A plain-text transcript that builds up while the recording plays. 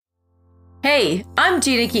Hey, I'm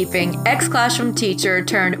Gina Keeping, ex-classroom teacher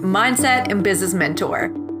turned mindset and business mentor.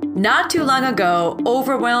 Not too long ago,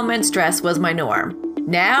 overwhelm and stress was my norm.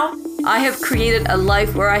 Now, I have created a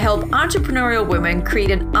life where I help entrepreneurial women create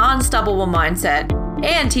an unstoppable mindset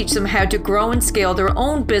and teach them how to grow and scale their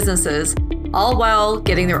own businesses, all while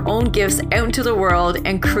getting their own gifts out into the world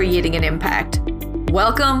and creating an impact.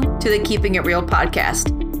 Welcome to the Keeping It Real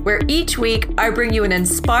podcast, where each week I bring you an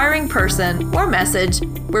inspiring person or message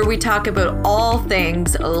where we talk about all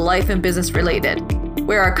things life and business related,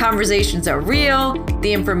 where our conversations are real,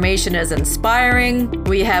 the information is inspiring,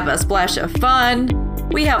 we have a splash of fun,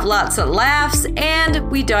 we have lots of laughs, and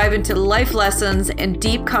we dive into life lessons and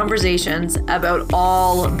deep conversations about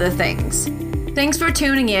all the things. Thanks for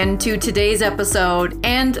tuning in to today's episode,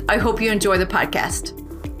 and I hope you enjoy the podcast.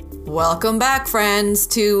 Welcome back, friends,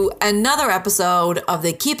 to another episode of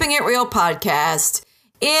the Keeping It Real podcast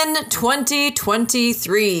in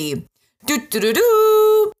 2023.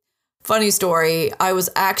 Funny story, I was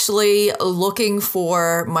actually looking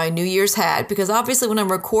for my New Year's hat because obviously when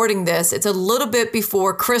I'm recording this, it's a little bit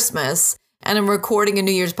before Christmas and I'm recording a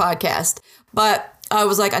New Year's podcast. But I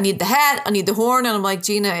was like, I need the hat, I need the horn. And I'm like,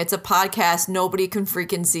 Gina, it's a podcast. Nobody can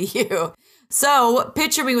freaking see you. So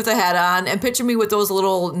picture me with a hat on and picture me with those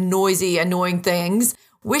little noisy, annoying things,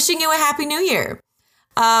 wishing you a happy new year.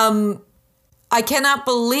 I cannot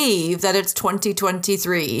believe that it's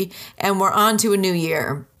 2023 and we're on to a new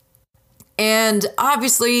year. And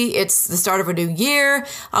obviously it's the start of a new year.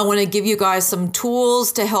 I want to give you guys some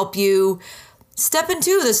tools to help you step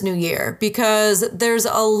into this new year because there's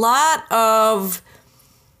a lot of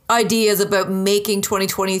ideas about making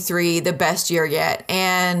 2023 the best year yet.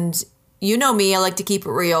 And you know me, I like to keep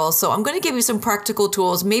it real. So I'm going to give you some practical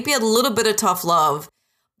tools, maybe a little bit of tough love.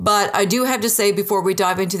 But I do have to say before we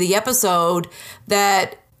dive into the episode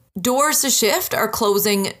that doors to shift are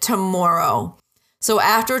closing tomorrow. So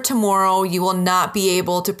after tomorrow, you will not be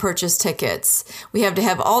able to purchase tickets. We have to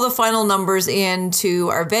have all the final numbers into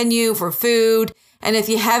our venue for food. And if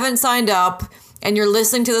you haven't signed up and you're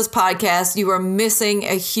listening to this podcast, you are missing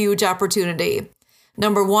a huge opportunity.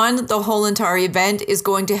 Number one, the whole entire event is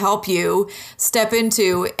going to help you step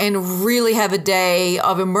into and really have a day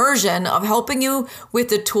of immersion of helping you with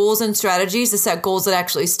the tools and strategies to set goals that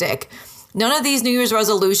actually stick. None of these New Year's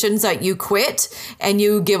resolutions that you quit and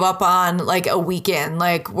you give up on like a weekend.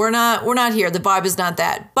 Like we're not here. The vibe is not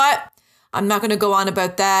that. But I'm not going to go on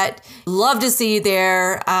about that. Love to see you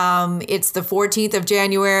there. It's the 14th of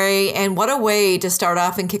January. And what a way to start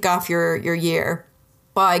off and kick off your year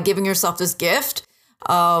by giving yourself this gift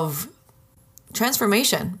of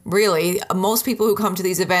transformation. Really, most people who come to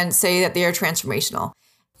these events say that they are transformational.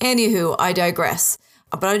 Anywho, I digress.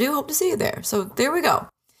 But I do hope to see you there. So there we go.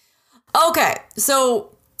 Okay,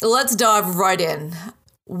 so let's dive right in.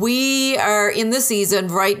 We are in the season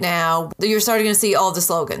right now. You're starting to see all the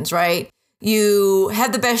slogans, right? You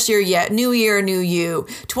have the best year yet. New year, new you.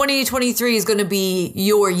 2023 is going to be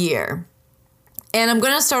your year. And I'm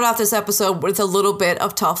going to start off this episode with a little bit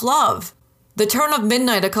of tough love. The turn of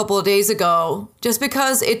midnight a couple of days ago, just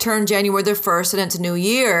because it turned January the 1st and it's a new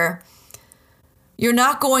year, you're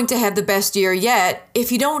not going to have the best year yet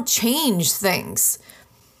if you don't change things.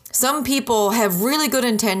 Some people have really good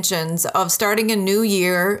intentions of starting a new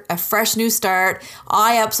year, a fresh new start.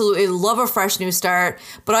 I absolutely love a fresh new start,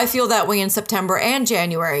 but I feel that way in September and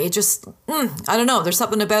January. It just, I don't know, there's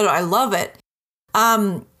something about it. I love it.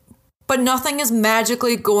 But nothing is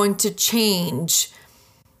magically going to change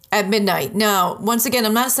at midnight. Now, once again,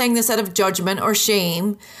 I'm not saying this out of judgment or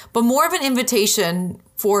shame, but more of an invitation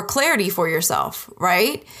for clarity for yourself,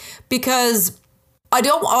 right? Because I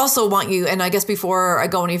don't also want you, and I guess before I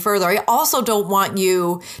go any further, I also don't want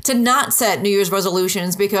you to not set New Year's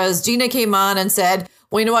resolutions because Gina came on and said,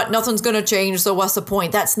 well, you know what, nothing's going to change, so what's the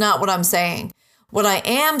point? That's not what I'm saying. What I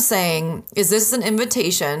am saying is this is an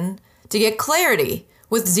invitation to get clarity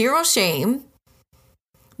with zero shame.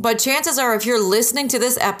 But chances are, if you're listening to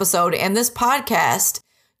this episode and this podcast,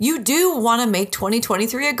 you do want to make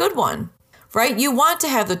 2023 a good one, right? You want to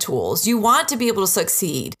have the tools. You want to be able to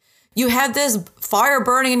succeed. You have this fire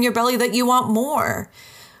burning in your belly that you want more.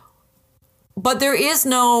 But there is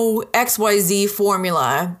no XYZ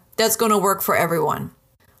formula that's going to work for everyone.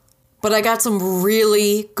 But I got some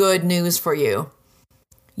really good news for you.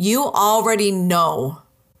 You already know.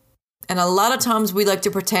 And a lot of times we like to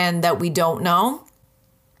pretend that we don't know.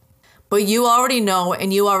 But you already know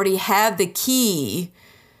and you already have the key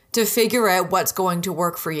to figure out what's going to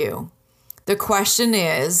work for you. The question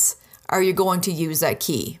is, are you going to use that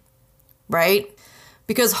key? Right?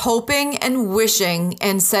 Because hoping and wishing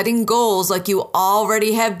and setting goals like you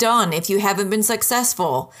already have done, if you haven't been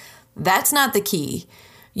successful, That's not the key.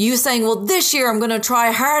 You saying, well, this year I'm going to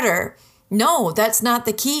try harder. No, that's not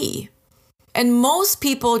the key. And most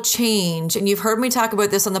people change, and you've heard me talk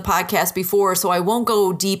about this on the podcast before, so I won't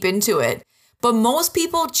go deep into it. But most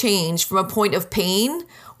people change from a point of pain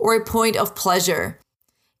or a point of pleasure.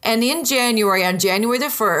 And in January, on January the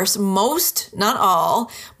 1st, most, not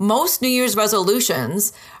all, most New Year's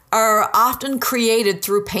resolutions are often created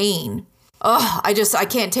through pain. Oh, I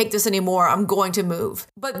can't take this anymore. I'm going to move.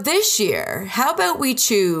 But this year, how about we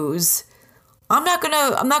choose, I'm not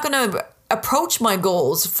gonna approach my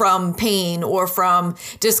goals from pain or from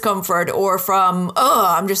discomfort or from,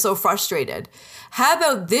 I'm just so frustrated. How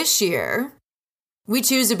about this year, we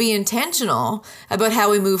choose to be intentional about how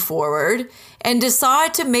we move forward and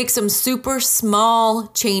decide to make some super small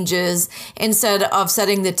changes instead of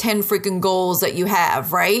setting the 10 freaking goals that you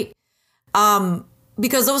have, right?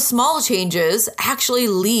 Because those small changes actually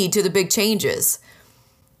lead to the big changes.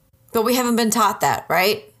 But we haven't been taught that,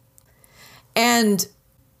 right? And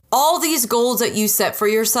all these goals that you set for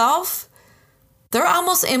yourself, they're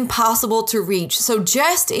almost impossible to reach. So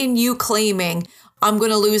just in you claiming, I'm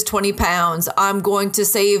going to lose 20 pounds, I'm going to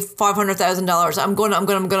save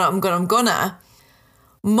 $500,000,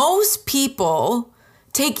 most people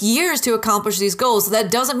take years to accomplish these goals. So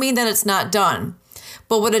that doesn't mean that it's not done.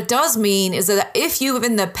 But what it does mean is that if you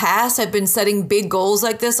in the past have been setting big goals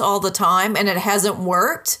like this all the time and it hasn't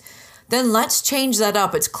worked, then let's change that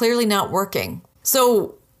up. It's clearly not working.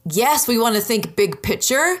 So yes, we want to think big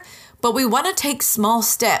picture, but we want to take small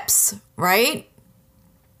steps, right?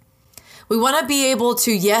 We want to be able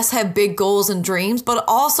to, yes, have big goals and dreams, but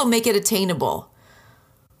also make it attainable,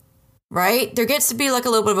 right? There gets to be like a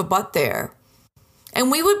little bit of a but there. And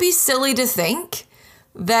we would be silly to think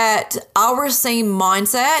that our same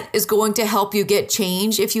mindset is going to help you get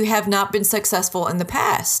change if you have not been successful in the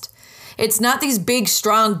past. It's not these big,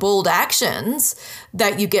 strong, bold actions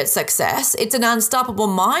that you get success. It's an unstoppable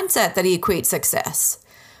mindset that equates success,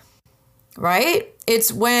 right?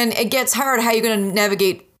 It's when it gets hard, how you're going to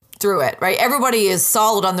navigate through it, right? Everybody is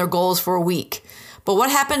solid on their goals for a week. But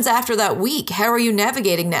what happens after that week? How are you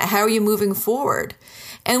navigating that? How are you moving forward?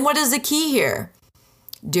 And what is the key here?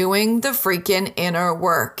 Doing the freaking inner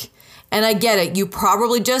work. And I get it. You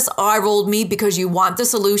probably just eye-rolled me because you want the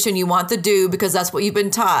solution, you want the do, because that's what you've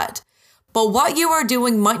been taught. But what you are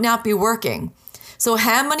doing might not be working. So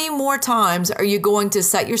how many more times are you going to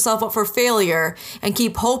set yourself up for failure and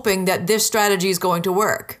keep hoping that this strategy is going to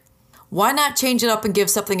work? Why not change it up and give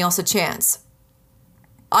something else a chance?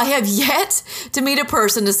 I have yet to meet a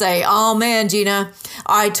person to say, oh man, Gina,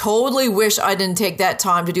 I totally wish I didn't take that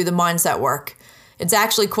time to do the mindset work. It's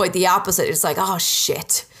actually quite the opposite. It's like, oh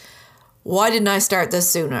shit, why didn't I start this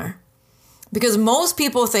sooner? Because most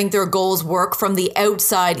people think their goals work from the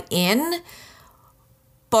outside in,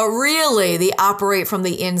 but really they operate from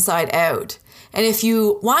the inside out. And if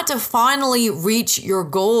you want to finally reach your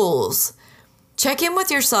goals, check in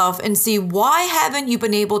with yourself and see, why haven't you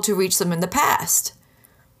been able to reach them in the past?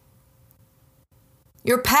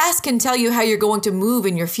 Your past can tell you how you're going to move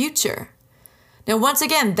in your future. Now, once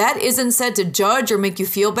again, that isn't said to judge or make you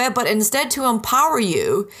feel bad, but instead to empower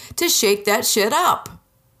you to shake that shit up.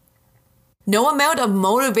 No amount of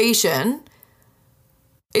motivation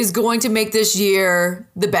is going to make this year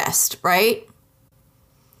the best, right?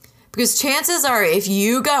 Because chances are, if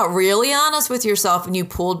you got really honest with yourself and you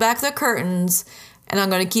pulled back the curtains, and I'm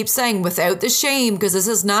going to keep saying without the shame, because this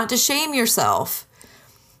is not to shame yourself,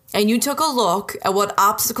 and you took a look at what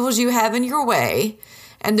obstacles you have in your way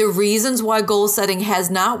and the reasons why goal setting has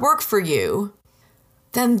not worked for you,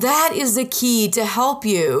 then that is the key to help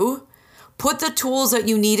you put the tools that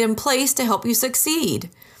you need in place to help you succeed.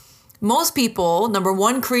 Most people, number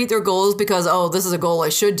one, create their goals because, oh, this is a goal I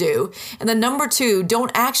should do. And then number two,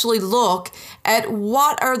 don't actually look at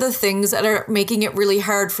what are the things that are making it really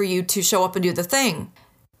hard for you to show up and do the thing.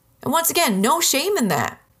 And once again, no shame in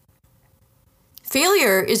that.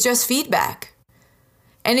 Failure is just feedback.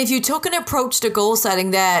 And if you took an approach to goal setting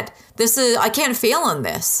that I can't fail on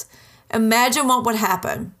this, imagine what would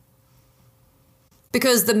happen.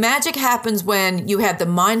 Because the magic happens when you have the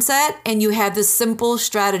mindset and you have the simple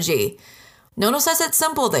strategy. Notice I said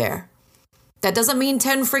simple there. That doesn't mean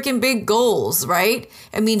 10 freaking big goals, right?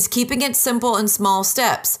 It means keeping it simple in small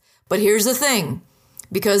steps. But here's the thing.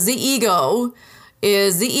 Because the ego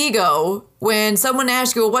is the ego, when someone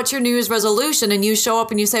asks you, well, what's your New Year's resolution? And you show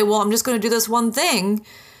up and you say, well, I'm just going to do this one thing.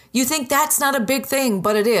 You think that's not a big thing,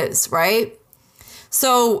 but it is, right?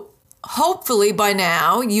 So hopefully by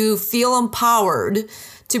now you feel empowered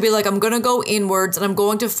to be like, I'm going to go inwards and I'm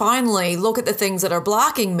going to finally look at the things that are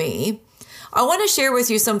blocking me. I want to share with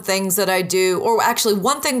you some things that I do, or actually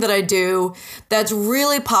one thing that I do that's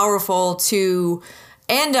really powerful to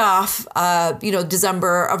end off,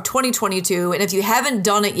 December of 2022. And if you haven't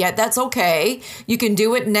done it yet, that's okay. You can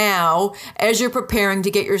do it now as you're preparing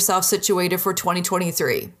to get yourself situated for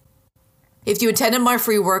 2023. If you attended my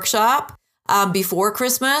free workshop before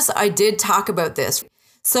Christmas, I did talk about this.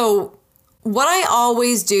 So what I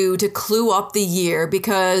always do to clue up the year,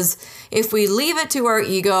 because if we leave it to our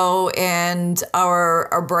ego and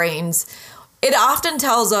our brains, it often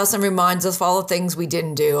tells us and reminds us of all the things we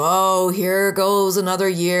didn't do. Oh, here goes another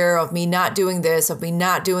year of me not doing this, of me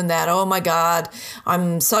not doing that. Oh my God,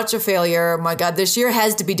 I'm such a failure. My God, this year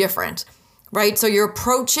has to be different, right? So you're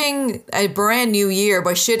approaching a brand new year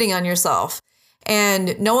by shitting on yourself.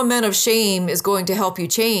 And no amount of shame is going to help you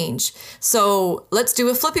change. So let's do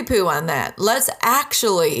a flippy poo on that. Let's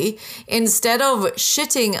actually, instead of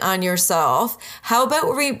shitting on yourself, how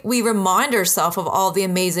about we remind ourselves of all the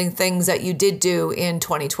amazing things that you did do in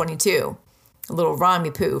 2022? A little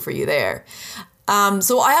rhymey poo for you there.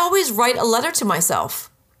 So I always write a letter to myself.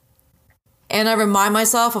 And I remind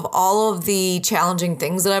myself of all of the challenging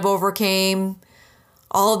things that I've overcame,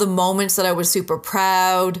 all of the moments that I was super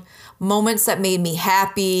proud, moments that made me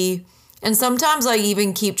happy. And sometimes I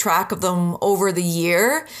even keep track of them over the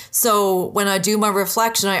year. So when I do my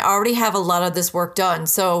reflection, I already have a lot of this work done.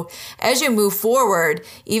 So as you move forward,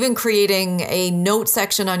 even creating a note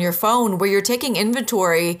section on your phone where you're taking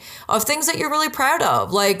inventory of things that you're really proud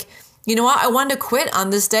of. Like, you know what? I wanted to quit on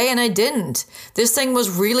this day and I didn't. This thing was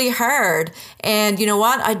really hard. And you know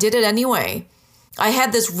what? I did it anyway. I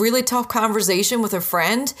had this really tough conversation with a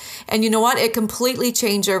friend, and you know what? It completely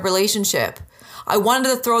changed our relationship. I wanted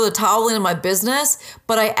to throw the towel in my business,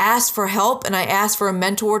 but I asked for help and I asked for a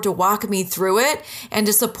mentor to walk me through it and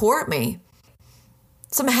to support me.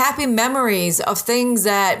 Some happy memories of things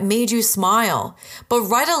that made you smile, but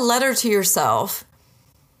write a letter to yourself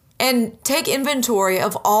and take inventory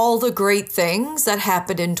of all the great things that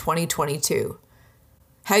happened in 2022,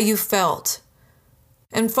 how you felt.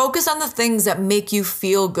 And focus on the things that make you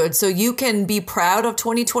feel good so you can be proud of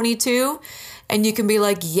 2022 and you can be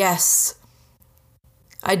like, yes,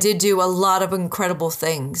 I did do a lot of incredible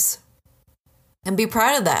things. And be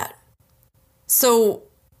proud of that. So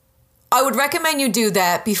I would recommend you do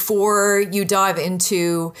that before you dive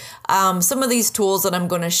into some of these tools that I'm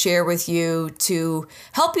going to share with you to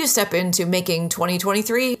help you step into making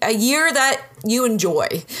 2023 a year that you enjoy.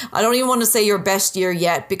 I don't even want to say your best year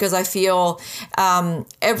yet, because I feel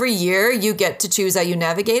every year you get to choose how you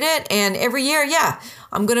navigate it. And every year,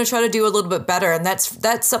 I'm going to try to do a little bit better. And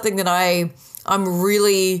that's something that I'm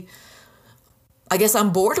really, I guess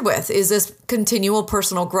I'm bored with, is this continual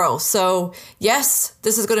personal growth. So yes,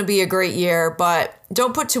 this is going to be a great year, but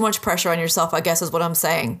don't put too much pressure on yourself, I guess is what I'm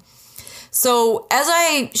saying. So as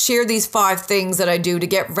I share these 5 things that I do to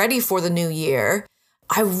get ready for the new year,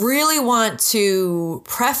 I really want to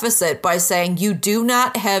preface it by saying you do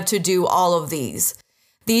not have to do all of these.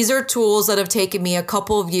 These are tools that have taken me a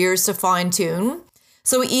couple of years to fine tune.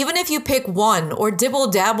 So even if you pick one or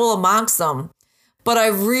dibble dabble amongst them, but I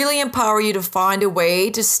really empower you to find a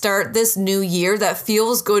way to start this new year that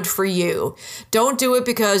feels good for you. Don't do it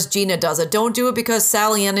because Gina does it. Don't do it because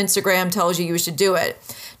Sally on Instagram tells you should do it.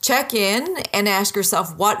 Check in and ask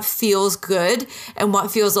yourself what feels good and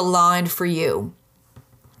what feels aligned for you.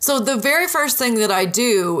 So the very first thing that I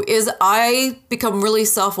do is I become really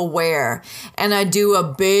self-aware and I do a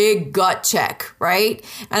big gut check, right?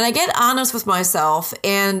 And I get honest with myself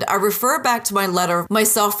and I refer back to my letter, my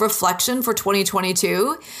self-reflection for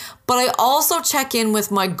 2022, but I also check in with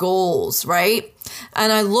my goals, right?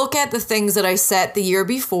 And I look at the things that I set the year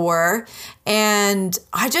before and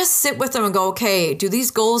I just sit with them and go, okay, do these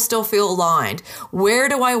goals still feel aligned? Where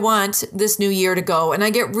do I want this new year to go? And I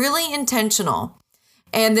get really intentional.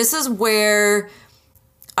 And this is where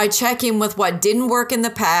I check in with what didn't work in the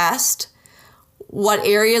past, what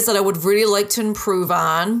areas that I would really like to improve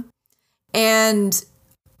on. And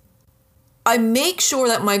I make sure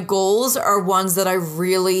that my goals are ones that I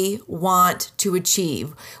really want to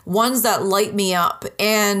achieve, ones that light me up.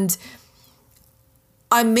 And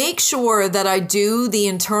I make sure that I do the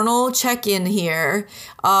internal check-in here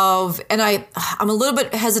of, and I'm a little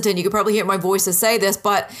bit hesitant. You could probably hear my voice to say this,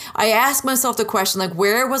 but I ask myself the question, like,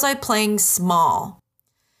 where was I playing small?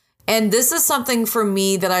 And this is something for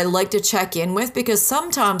me that I like to check in with, because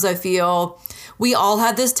sometimes I feel we all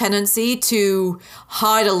have this tendency to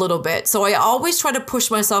hide a little bit. So I always try to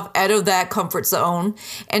push myself out of that comfort zone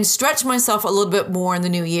and stretch myself a little bit more in the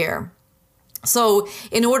new year. So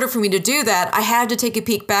in order for me to do that, I had to take a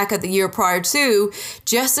peek back at the year prior to,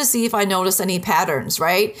 just to see if I noticed any patterns,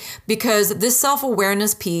 right? Because this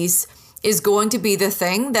self-awareness piece is going to be the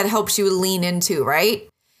thing that helps you lean into, right?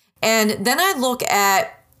 And then I look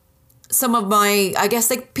at some of my, I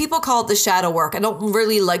guess like people call it the shadow work. I don't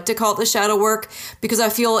really like to call it the shadow work because I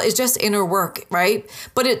feel it's just inner work, right?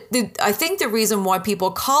 But I think the reason why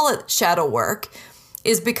people call it shadow work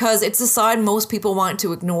is because it's the side most people want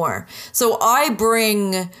to ignore. So I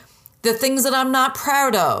bring the things that I'm not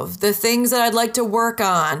proud of, the things that I'd like to work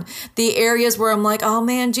on, the areas where I'm like, oh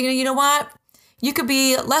man, Gina, you know what? You could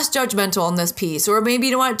be less judgmental on this piece. Or maybe,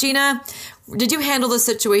 you know what, Gina, did you handle the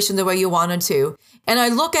situation the way you wanted to? And I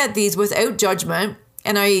look at these without judgment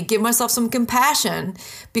and I give myself some compassion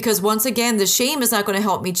because once again, the shame is not going to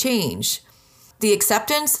help me change. The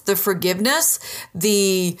acceptance, the forgiveness,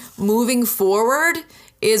 the moving forward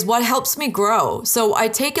is what helps me grow. So I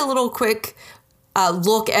take a little quick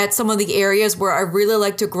look at some of the areas where I really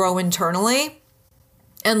like to grow internally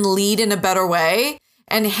and lead in a better way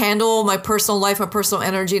and handle my personal life, my personal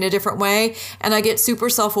energy in a different way. And I get super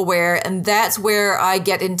self-aware. And that's where I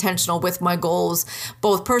get intentional with my goals,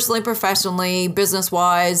 both personally, professionally,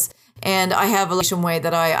 business-wise. And I have a way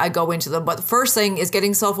that I go into them. But the first thing is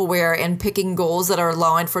getting self-aware and picking goals that are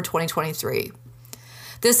aligned for 2023.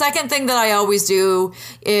 The second thing that I always do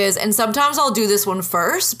is, and sometimes I'll do this one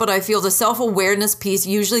first, but I feel the self-awareness piece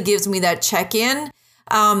usually gives me that check-in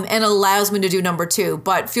and allows me to do number two.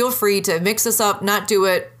 But feel free to mix this up, not do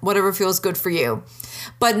it, whatever feels good for you.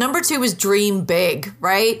 But number two is dream big,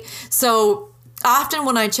 right? So often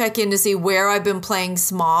when I check in to see where I've been playing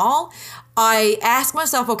small, I ask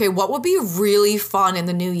myself, okay, what would be really fun in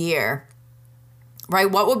the new year, right?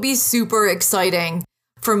 What would be super exciting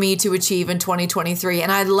for me to achieve in 2023?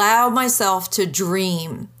 And I allow myself to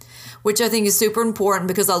dream, which I think is super important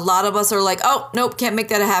because a lot of us are like, oh, nope, can't make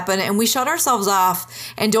that happen. And we shut ourselves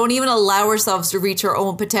off and don't even allow ourselves to reach our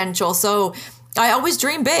own potential. So I always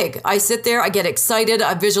dream big. I sit there, I get excited,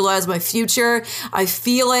 I visualize my future, I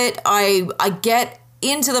feel it, I get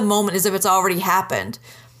into the moment as if it's already happened.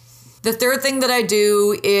 The third thing that I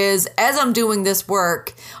do is, as I'm doing this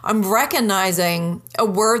work, I'm recognizing a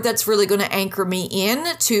word that's really going to anchor me in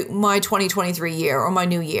to my 2023 year or my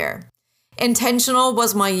new year. Intentional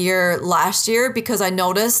was my year last year because I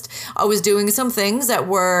noticed I was doing some things that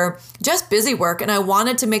were just busy work, and I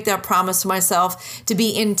wanted to make that promise to myself to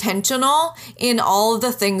be intentional in all of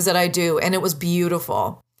the things that I do, and it was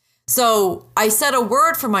beautiful. So I set a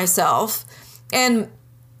word for myself, and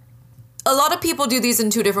a lot of people do these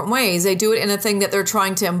in two different ways. They do it in a thing that they're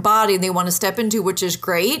trying to embody and they want to step into, which is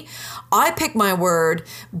great. I pick my word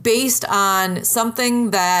based on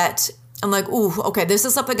something that I'm like, ooh, okay, this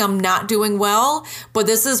is something I'm not doing well, but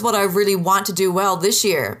this is what I really want to do well this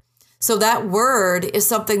year. So that word is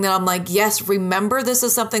something that I'm like, yes, remember, this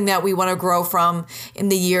is something that we want to grow from in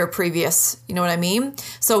the year previous. You know what I mean?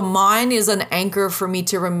 So mine is an anchor for me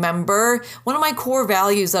to remember one of my core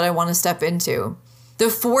values that I want to step into. The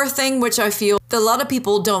fourth thing, which I feel that a lot of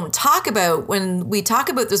people don't talk about when we talk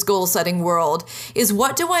about this goal setting world, is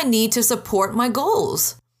what do I need to support my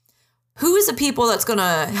goals? Who is the people that's going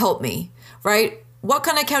to help me, right? What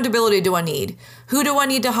kind of accountability do I need? Who do I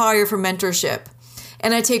need to hire for mentorship?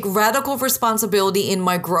 And I take radical responsibility in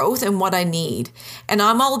my growth and what I need. And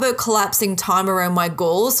I'm all about collapsing time around my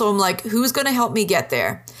goals. So I'm like, who's going to help me get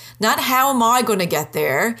there? Not how am I going to get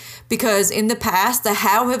there? Because in the past, the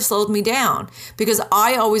how have slowed me down because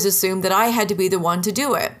I always assumed that I had to be the one to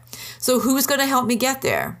do it. So who's going to help me get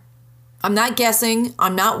there? I'm not guessing.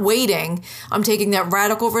 I'm not waiting. I'm taking that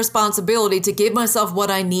radical responsibility to give myself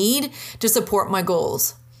what I need to support my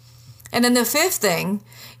goals. And then the fifth thing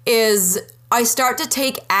is I start to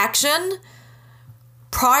take action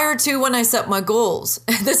prior to when I set my goals.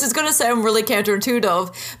 This is going to sound really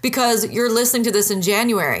counterintuitive because you're listening to this in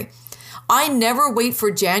January. I never wait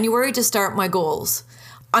for January to start my goals.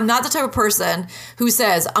 I'm not the type of person who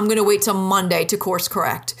says, I'm going to wait till Monday to course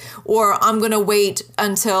correct, or I'm going to wait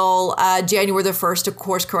until January the 1st to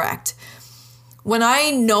course correct. When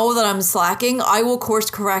I know that I'm slacking, I will course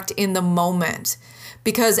correct in the moment.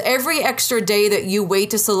 Because every extra day that you wait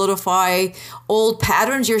to solidify old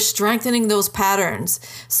patterns, you're strengthening those patterns.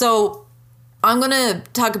 So I'm going to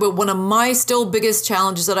talk about one of my still biggest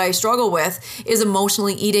challenges that I struggle with is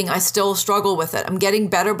emotionally eating. I still struggle with it. I'm getting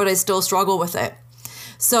better, but I still struggle with it.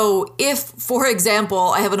 So if, for example,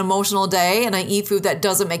 I have an emotional day and I eat food that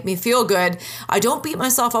doesn't make me feel good, I don't beat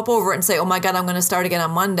myself up over it and say, oh my God, I'm going to start again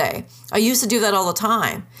on Monday. I used to do that all the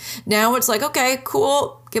time. Now it's like, okay,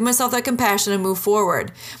 cool. Give myself that compassion and move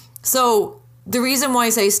forward. So the reason why I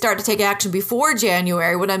say start to take action before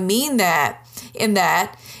January, what I mean that in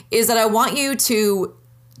that is that I want you to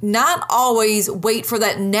not always wait for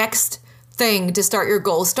that next thing to start your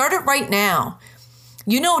goal. Start it right now.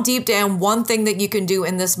 You know deep down one thing that you can do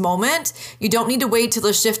in this moment. You don't need to wait till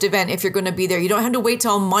the shift event if you're going to be there. You don't have to wait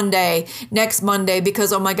till Monday, next Monday,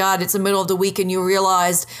 because, oh my God, it's the middle of the week and you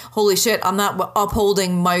realized, holy shit, I'm not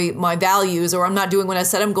upholding my values, or I'm not doing what I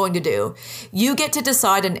said I'm going to do. You get to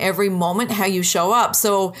decide in every moment how you show up.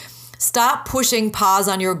 So stop pushing pause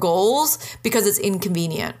on your goals because it's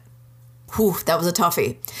inconvenient. Whew, that was a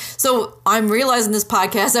toughie. So I'm realizing this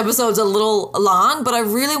podcast episode's a little long, but I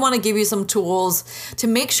really want to give you some tools to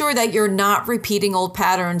make sure that you're not repeating old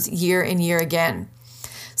patterns year and year again.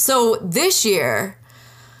 So this year,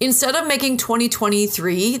 instead of making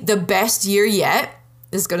 2023 the best year yet,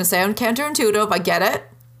 this is going to sound counterintuitive, I get it,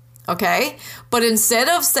 okay? But instead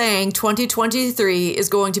of saying 2023 is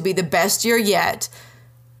going to be the best year yet,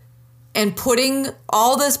 and putting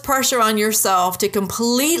all this pressure on yourself to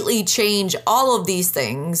completely change all of these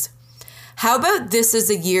things, how about this is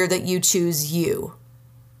a year that you choose you?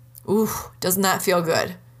 Ooh, doesn't that feel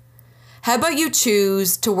good? How about you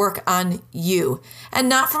choose to work on you and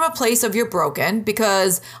not from a place of you're broken,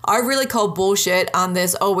 because I really call bullshit on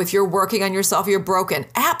this. Oh, if you're working on yourself, you're broken.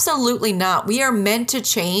 Absolutely not. We are meant to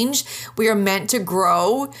change. We are meant to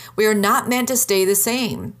grow. We are not meant to stay the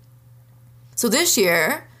same. So this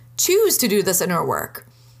year, choose to do this inner work.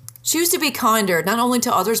 Choose to be kinder, not only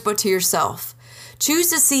to others, but to yourself.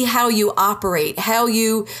 Choose to see how you operate, how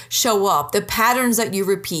you show up, the patterns that you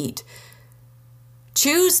repeat.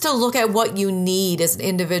 Choose to look at what you need as an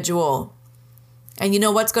individual. And you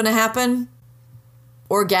know what's going to happen?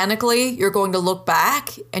 Organically, you're going to look back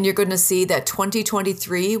and you're going to see that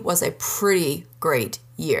 2023 was a pretty great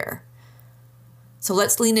year. So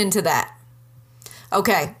let's lean into that.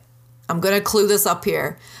 Okay, I'm going to clue this up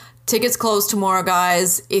here. Tickets close tomorrow,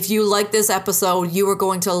 guys. If you like this episode, you are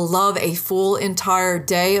going to love a full entire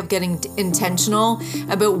day of getting intentional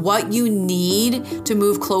about what you need to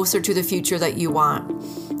move closer to the future that you want.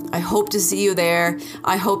 I hope to see you there.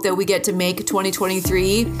 I hope that we get to make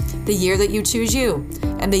 2023 the year that you choose you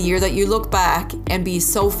and the year that you look back and be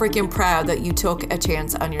so freaking proud that you took a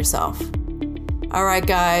chance on yourself. All right,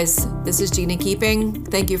 guys, this is Gina Keeping.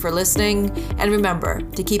 Thank you for listening. And remember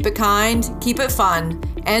to keep it kind, keep it fun,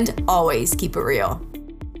 and always keep it real.